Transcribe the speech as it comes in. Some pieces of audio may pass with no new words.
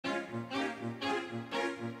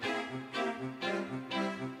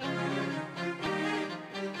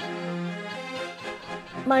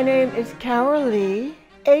My name is Carol Leigh,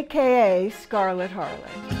 aka Scarlot Harlot.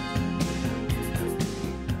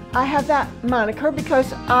 I have that moniker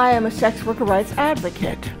because I am a sex worker rights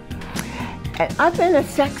advocate. And I've been a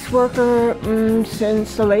sex worker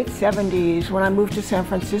since the late 70s when I moved to San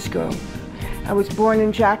Francisco. I was born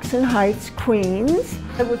in Jackson Heights, Queens.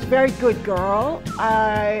 I was a very good girl.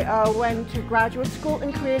 I went to graduate school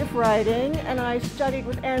in creative writing, and I studied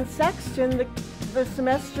with Anne Sexton the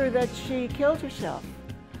semester that she killed herself.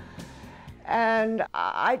 And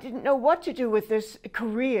I didn't know what to do with this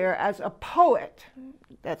career as a poet.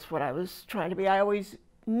 That's what I was trying to be. I always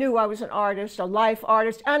knew I was an artist, a life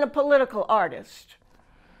artist, and a political artist.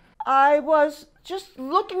 I was just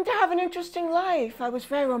looking to have an interesting life. I was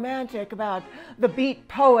very romantic about the beat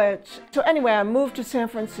poets. So anyway, I moved to San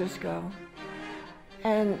Francisco.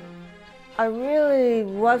 And I really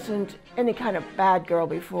wasn't any kind of bad girl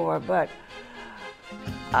before, but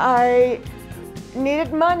I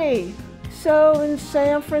needed money. So in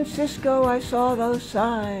San Francisco, I saw those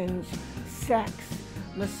signs, sex,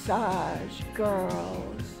 massage,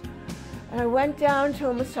 girls. And I went down to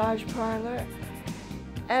a massage parlor,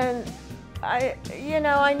 and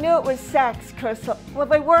I knew it was sex because, well,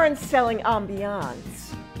 they weren't selling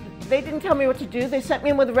ambiance. They didn't tell me what to do. They sent me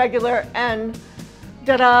in with a regular, and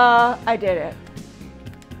ta-da, I did it.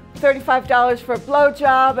 $35 for a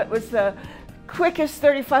blowjob. It was the quickest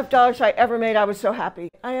 $35 I ever made. I was so happy.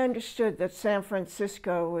 I understood that San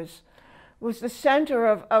Francisco was the center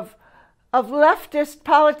of leftist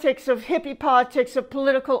politics, of hippie politics, of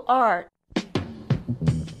political art.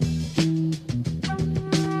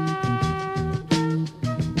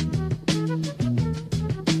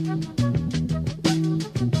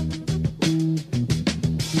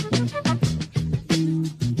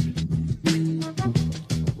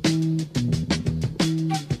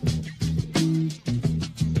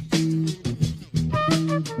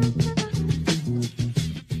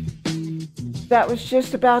 That was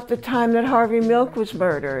just about the time that Harvey Milk was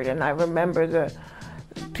murdered, and I remember the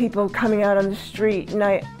people coming out on the street, and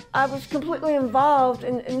I was completely involved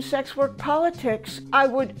in sex work politics. I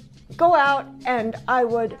would go out and I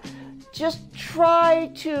would just try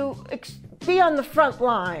to be on the front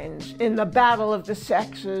lines in the battle of the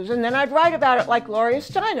sexes, and then I'd write about it like Gloria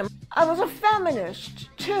Steinem. I was a feminist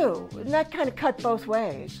too, and that kind of cut both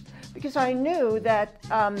ways, because I knew that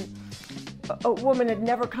a woman had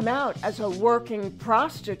never come out as a working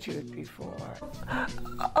prostitute before.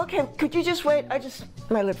 Okay, could you just wait?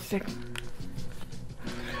 My lipstick.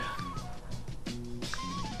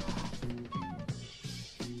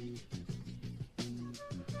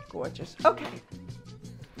 Gorgeous. Okay.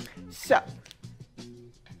 So,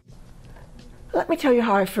 let me tell you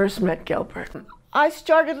how I first met Gilbert. I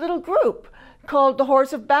started a little group called the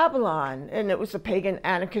Whores of Babylon, and it was a pagan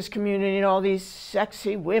anarchist community and all these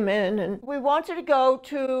sexy women, and we wanted to go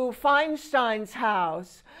to Feinstein's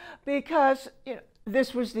house because,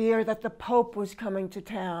 this was the year that the Pope was coming to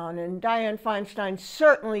town, and Dianne Feinstein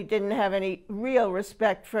certainly didn't have any real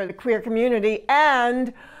respect for the queer community,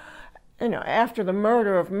 and after the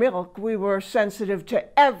murder of Milk, we were sensitive to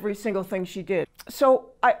every single thing she did.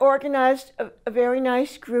 So I organized a very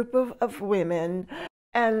nice group of women.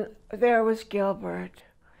 And there was Gilbert,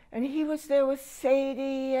 and he was there with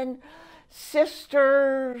Sadie and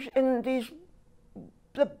sisters in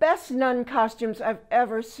the best nun costumes I've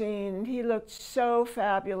ever seen. He looked so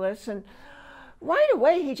fabulous, and right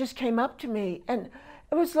away he just came up to me, and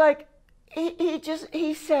it was like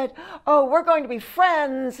he said, "Oh, we're going to be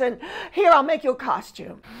friends, and here, I'll make you a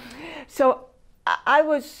costume." So I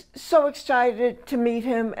was so excited to meet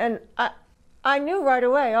him, and I knew right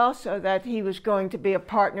away also that he was going to be a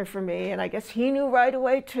partner for me, and I guess he knew right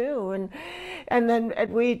away too. And then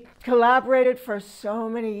we collaborated for so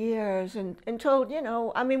many years, and until,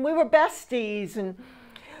 we were besties, and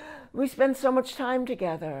we spent so much time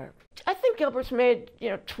together. I think Gilbert's made,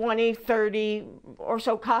 20, 30 or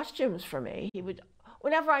so costumes for me. He would,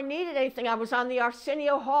 whenever I needed anything, I was on the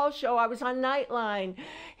Arsenio Hall show, I was on Nightline,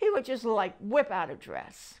 he would just whip out a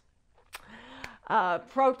dress.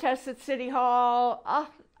 Protests at City Hall.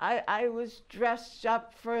 I was dressed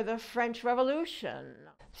up for the French Revolution.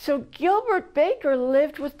 So Gilbert Baker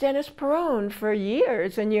lived with Dennis Perron for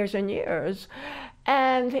years and years and years.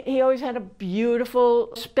 And he always had a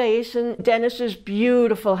beautiful space in Dennis's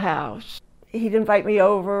beautiful house. He'd invite me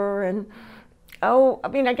over, and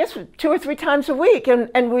I guess 2 or 3 times a week.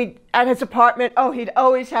 And we, at his apartment, he'd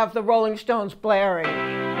always have the Rolling Stones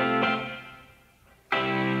blaring.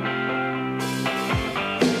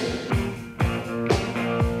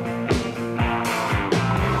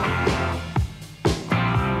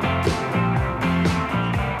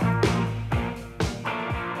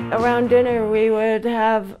 around dinner, we would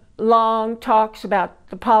have long talks about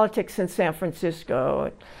the politics in San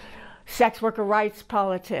Francisco, sex worker rights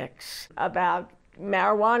politics, about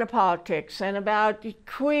marijuana politics, and about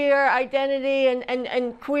queer identity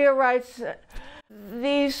and queer rights.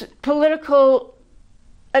 These political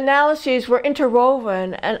analyses were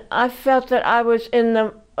interwoven, and I felt that I was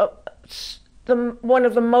in one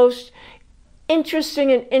of the most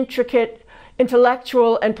interesting and intricate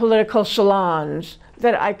intellectual and political salons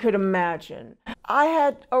that I could imagine. I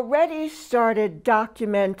had already started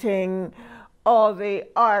documenting all the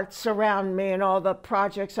arts around me and all the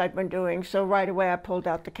projects I'd been doing, so right away I pulled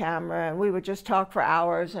out the camera and we would just talk for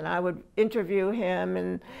hours, and I would interview him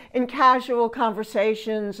in casual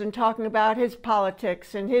conversations and talking about his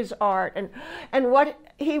politics and his art and what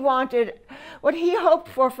he wanted, what he hoped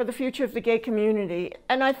for the future of the gay community.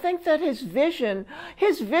 And I think that his vision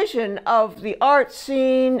of the art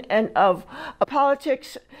scene and of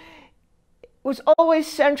politics was always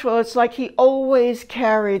central. It's like he always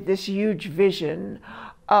carried this huge vision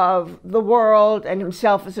of the world and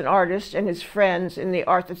himself as an artist and his friends in the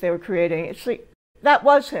art that they were creating. It's like, that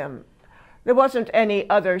was him. There wasn't any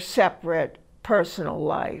other separate personal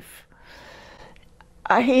life.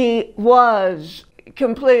 He was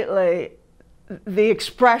completely the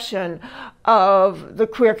expression of the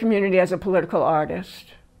queer community as a political artist.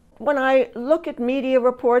 When I look at media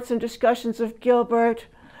reports and discussions of Gilbert,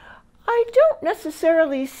 I don't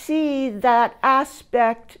necessarily see that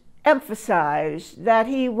aspect emphasized, that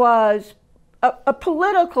he was a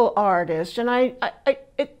political artist. And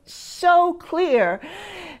it's so clear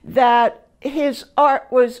that his art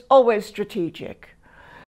was always strategic.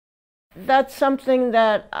 That's something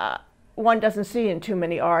that one doesn't see in too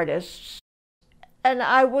many artists. And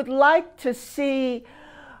I would like to see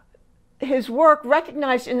his work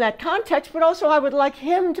recognized in that context, but also I would like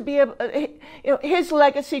him to be able, his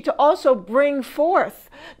legacy to also bring forth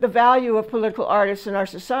the value of political artists in our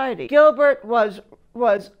society. Gilbert was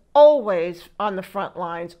always on the front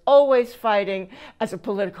lines, always fighting as a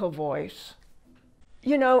political voice.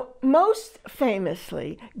 You know, most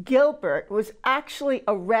famously, Gilbert was actually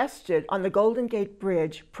arrested on the Golden Gate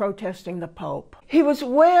Bridge protesting the Pope. He was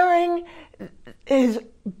wearing his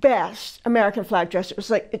best American flag dress. It was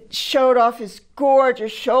like, it showed off his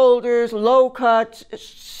gorgeous shoulders, low cuts,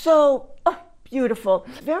 so beautiful.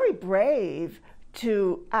 Very brave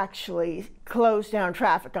to actually close down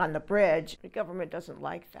traffic on the bridge. The government doesn't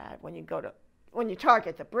like that when you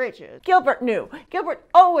target the bridges. Gilbert knew. Gilbert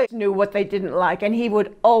always knew what they didn't like, and he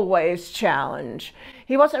would always challenge.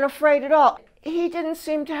 He wasn't afraid at all. He didn't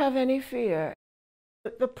seem to have any fear.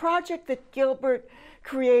 The project that Gilbert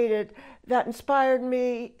created that inspired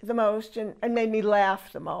me the most and made me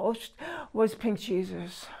laugh the most was Pink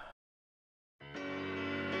Jesus.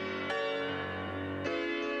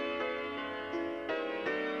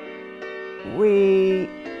 We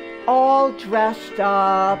all dressed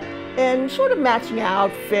up in sort of matching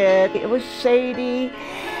outfit. It was Sadie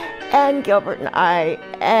and Gilbert and I,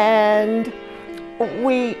 and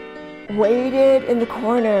we waited in the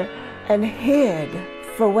corner and hid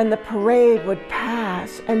for when the parade would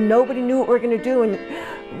pass, and nobody knew what we were going to do,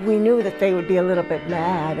 and we knew that they would be a little bit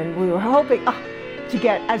mad, and we were hoping to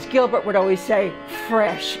get, as Gilbert would always say,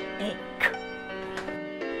 fresh ink.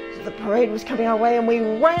 The parade was coming our way, and we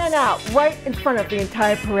ran out right in front of the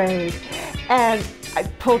entire parade, and I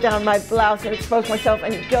pulled down my blouse and exposed myself,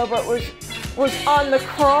 and Gilbert was on the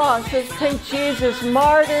cross as Pink Jesus,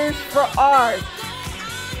 martyrs for art.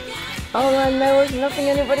 Oh, and there was nothing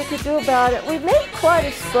anybody could do about it. We made quite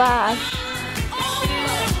a splash.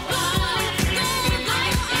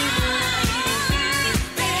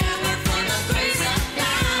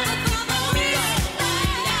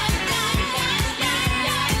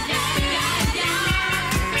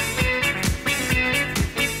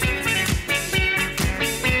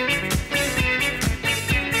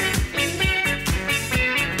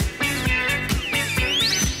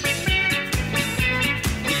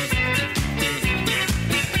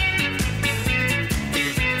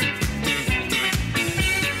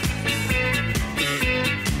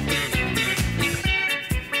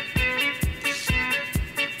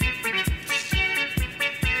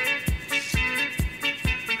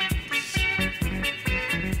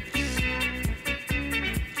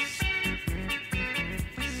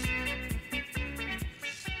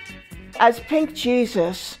 As Pink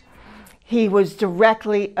Jesus, he was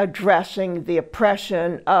directly addressing the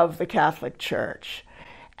oppression of the Catholic Church.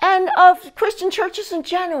 and of Christian churches in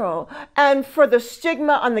general, and for the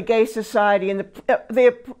stigma on the gay society and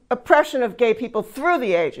the oppression of gay people through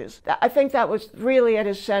the ages. I think that was really at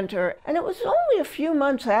his center. And it was only a few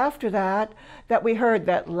months after that that we heard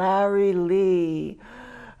that Larry Leigh,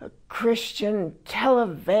 a Christian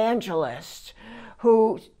televangelist,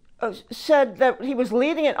 who said that he was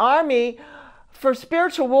leading an army for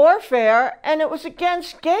spiritual warfare, and it was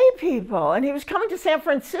against gay people, and he was coming to San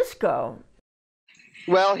Francisco.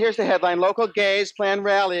 Well, here's the headline. Local gays plan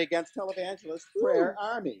rally against televangelist prayer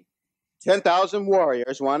army. 10,000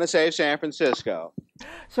 warriors want to save San Francisco.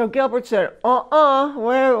 So Gilbert said,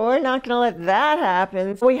 we're not going to let that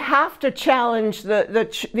happen. We have to challenge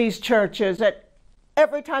these churches that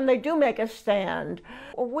every time they do make a stand.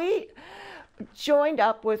 We joined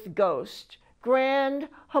up with Ghost, grand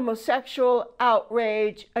homosexual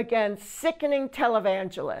outrage against sickening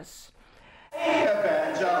televangelists.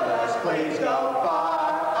 Evangelists, please go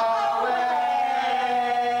far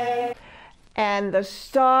away. And the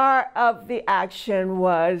star of the action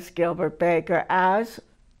was Gilbert Baker as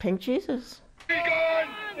Pink Jesus. Be gone!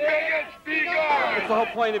 Bigots, be gone! It's the whole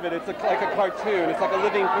point of it. It's like a cartoon. It's like a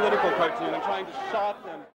living political cartoon. I'm trying to shock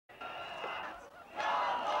them.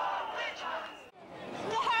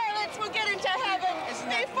 The harlots will get into heaven.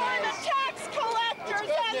 They find the tax collectors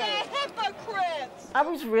and the hypocrites. I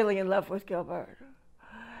was really in love with Gilbert.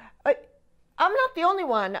 I'm not the only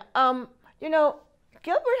one. You know,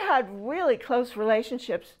 Gilbert had really close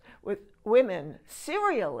relationships with women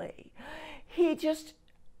serially.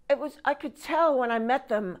 I could tell when I met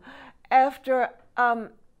them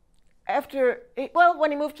when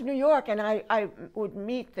he moved to New York, and I would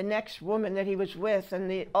meet the next woman that he was with,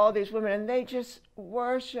 and all these women, and they just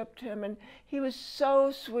worshipped him, and he was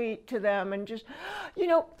so sweet to them, and just, you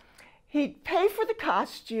know, he'd pay for the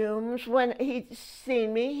costumes when he'd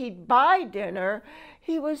seen me, he'd buy dinner.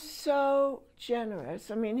 He was so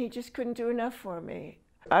generous. I mean, he just couldn't do enough for me.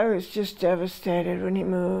 I was just devastated when he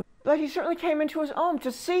moved. But he certainly came into his own.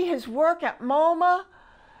 To see his work at MoMA,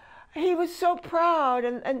 he was so proud,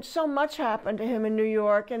 and so much happened to him in New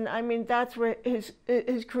York, and I mean, that's where his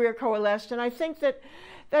career coalesced, and I think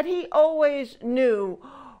that he always knew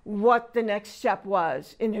what the next step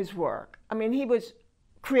was in his work. I mean, he was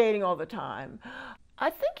creating all the time. I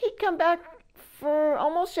think he'd come back for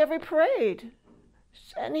almost every parade,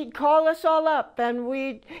 and he'd call us all up, and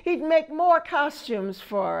he'd make more costumes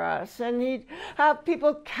for us, and he'd have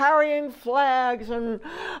people carrying flags and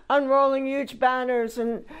unrolling huge banners,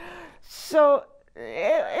 and so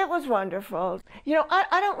it was wonderful. You know,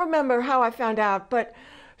 I don't remember how I found out, but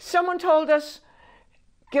someone told us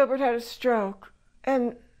Gilbert had a stroke.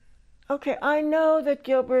 And okay, I know that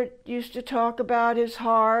Gilbert used to talk about his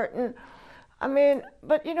heart, and I mean,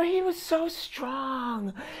 but you know, he was so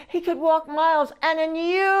strong. He could walk miles and in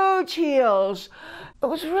huge heels. It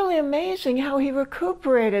was really amazing how he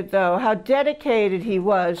recuperated, though, how dedicated he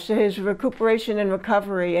was to his recuperation and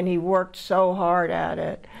recovery, and he worked so hard at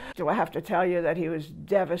it. Do I have to tell you that he was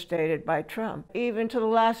devastated by Trump? Even to the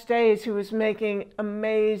last days, he was making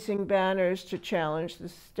amazing banners to challenge the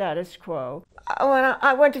status quo. When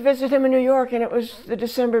I went to visit him in New York, and it was the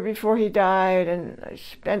December before he died, and I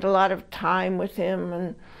spent a lot of time with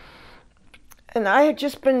him, and I had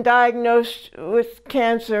just been diagnosed with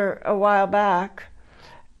cancer a while back,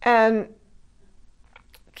 and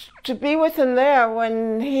to be with him there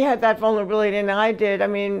when he had that vulnerability and I did, I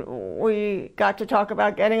mean, we got to talk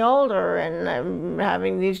about getting older and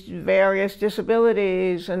having these various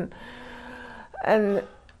disabilities, and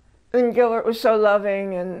Gilbert was so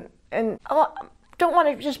loving, and I don't want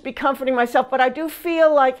to just be comforting myself, but I do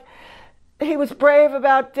feel like he was brave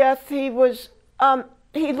about death. He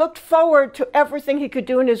looked forward to everything he could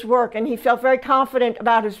do in his work, and he felt very confident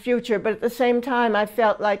about his future, but at the same time, I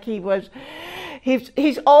felt like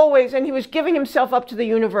he's always, and he was giving himself up to the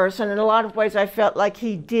universe, and in a lot of ways, I felt like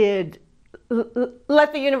he did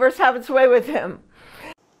let the universe have its way with him.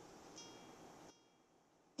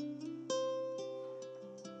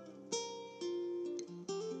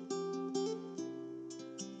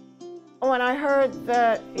 When I heard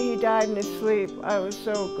that he died in his sleep, I was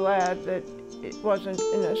so glad that it wasn't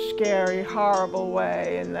in a scary, horrible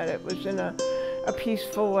way, and that it was in a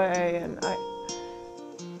peaceful way, and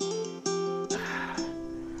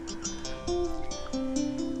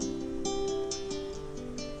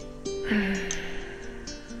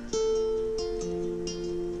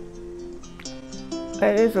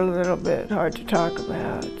it is a little bit hard to talk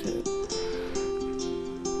about.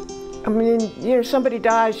 I mean, you know, somebody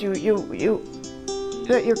dies,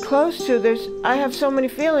 that you're close to. I have so many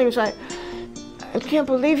feelings. I can't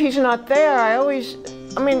believe he's not there.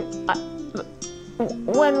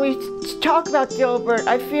 When we talk about Gilbert,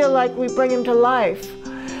 I feel like we bring him to life,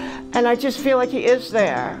 and I just feel like he is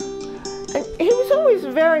there. And he was always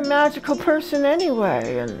a very magical person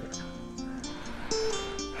anyway, and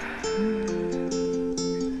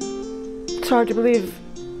it's hard to believe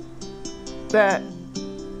that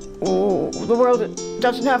the world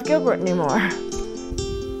doesn't have Gilbert anymore.